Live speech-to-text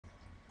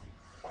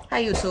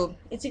Hi YouTube,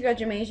 it's your girl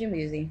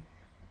jamasianbeauty,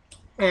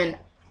 and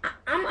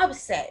I'm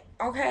upset.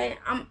 Okay,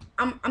 I'm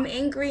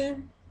angry,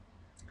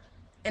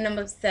 and I'm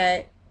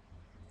upset,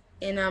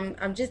 and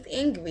I'm just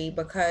angry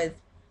because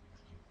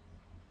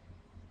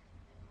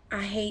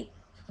I hate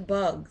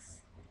bugs.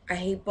 I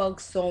hate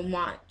bugs so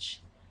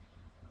much.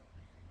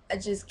 I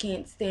just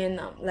can't stand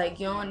them. Like,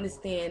 you don't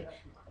understand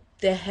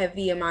the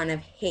heavy amount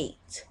of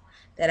hate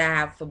that I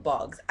have for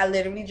bugs. I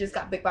literally just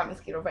got bit by a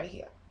mosquito right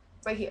here.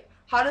 Right here.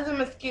 How does a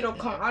mosquito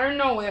come out of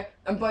nowhere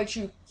and bite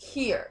you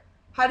here?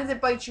 How does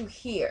it bite you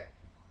here?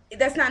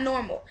 That's not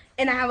normal.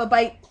 And I have a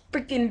bite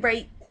freaking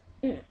right.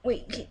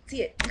 Wait, you can't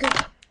see it.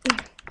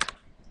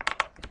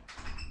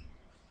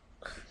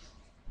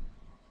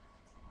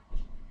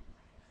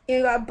 And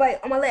I got a bite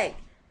on my leg.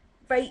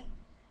 Right.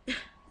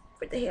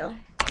 What the hell?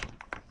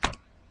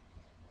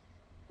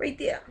 Right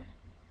there.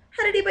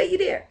 How did he bite you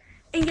there?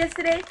 And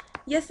yesterday,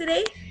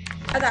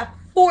 I got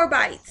 4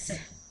 bites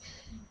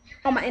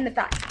on my inner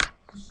thigh.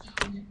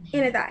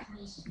 Inner thigh.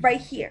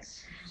 Right here.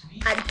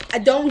 I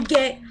don't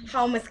get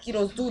how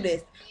mosquitoes do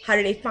this. How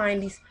do they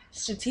find these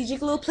strategic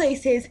little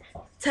places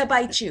to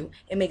bite you?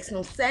 It makes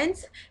no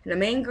sense, and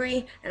I'm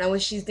angry, and I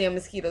wish these damn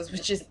mosquitoes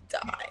would just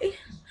die.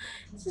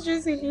 This is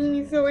just making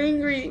me so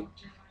angry.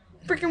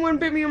 Freaking one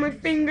bit me on my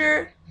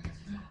finger.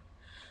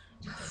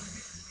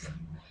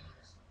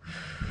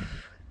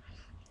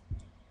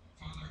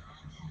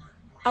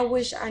 I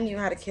wish I knew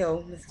how to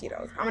kill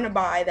mosquitoes. I'm gonna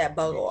buy that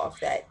bug off,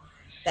 that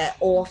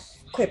off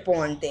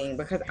clip-on thing,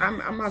 because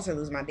I'm about to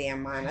lose my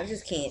damn mind. I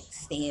just can't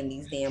stand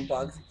these damn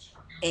bugs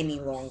any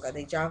longer.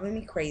 They driving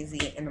me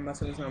crazy, and I'm about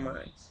to lose my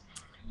mind.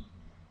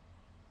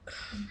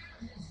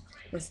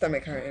 My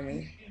stomach hurting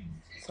me,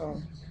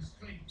 so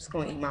I'm just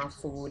gonna eat my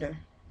food.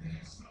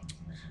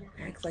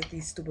 Act like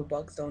these stupid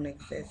bugs don't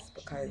exist,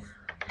 because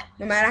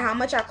no matter how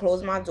much I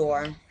close my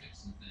door,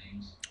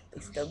 they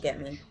still get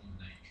me.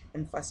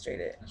 I'm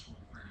frustrated.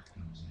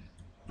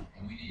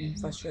 I'm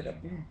frustrated.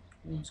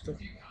 It's good.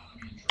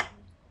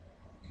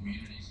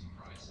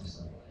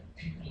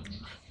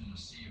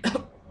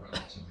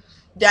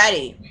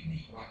 Daddy,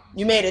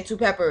 you made it too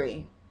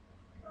peppery.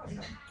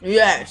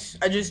 Yes,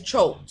 I just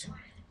choked.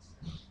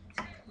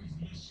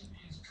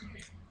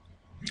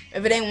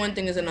 If it ain't one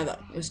thing, it's another.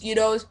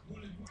 Mosquitoes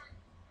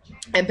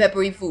and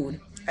peppery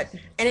food. And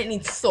it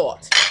needs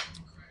salt.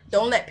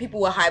 Don't let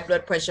people with high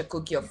blood pressure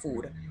cook your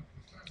food.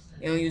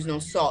 You don't use no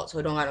salt, so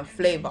it don't got no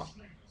flavor.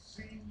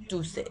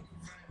 Deuce it.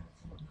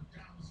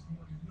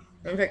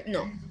 In fact,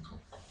 no.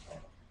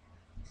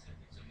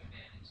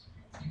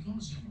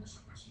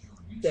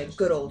 That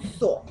good old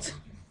salt.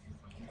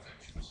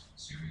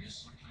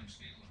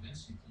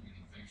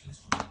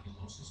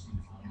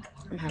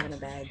 I'm having a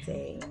bad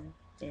day.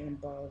 Damn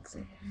bugs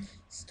and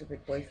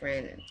stupid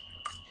boyfriend and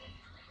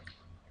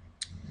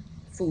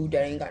food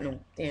that ain't got no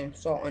damn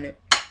salt on it.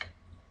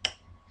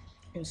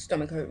 And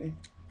stomach hurting.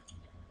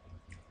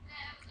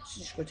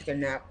 Just go take a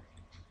nap.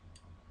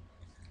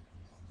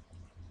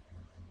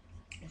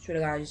 I swear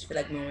to God, I just feel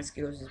like my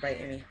mosquitoes is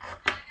biting me.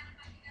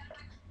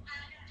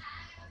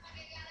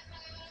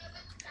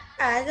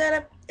 I got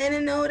up and I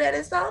know that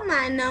it's all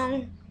mine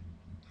now.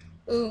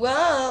 Ooh,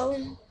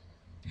 whoa.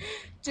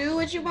 Do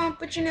what you want,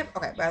 but you never.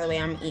 Okay, by the way,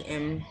 I'm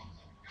eating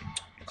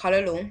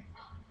callaloo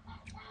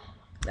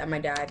that my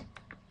dad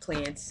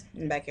plants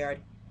in the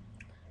backyard,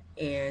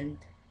 and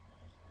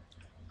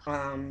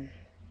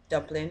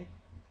dumpling,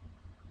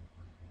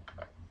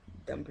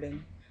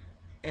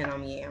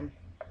 and yam.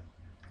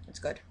 It's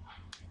good.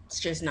 It's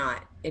just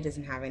not. It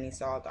doesn't have any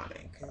salt on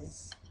it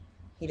because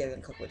he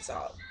doesn't cook with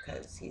salt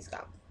because he's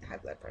got high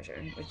blood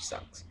pressure, which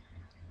sucks.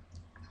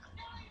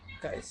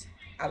 Because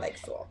I like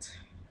salt,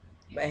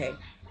 but hey,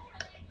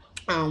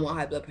 I don't want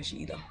high blood pressure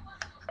either.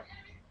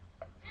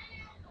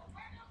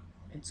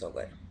 It's so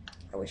good.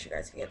 I wish you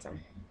guys could get some.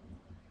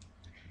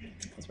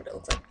 That's what it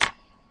looks like.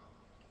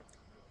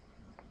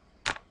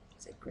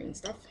 It's like green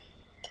stuff.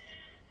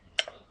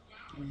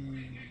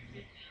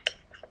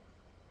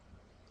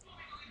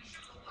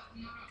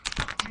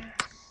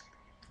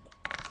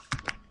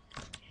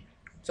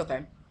 It's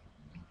okay.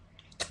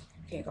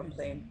 Can't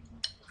complain.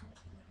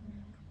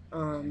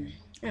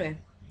 Anyway,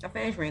 I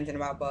finished ranting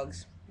about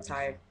bugs. I'm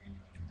tired.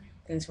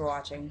 Thanks for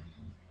watching.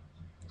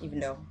 Even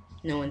though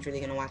no one's really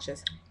gonna watch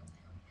this.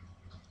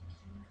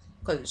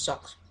 Because it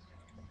sucks.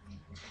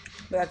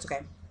 But that's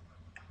okay.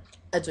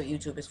 That's what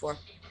YouTube is for.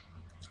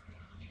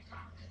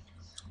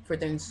 For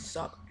things to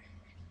suck.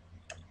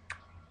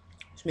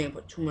 This man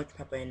put too much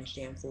pepper in his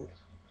damn food.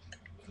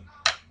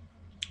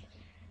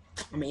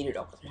 I'm gonna eat it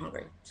all because I'm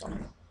hungry. So,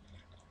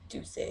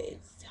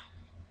 deuces.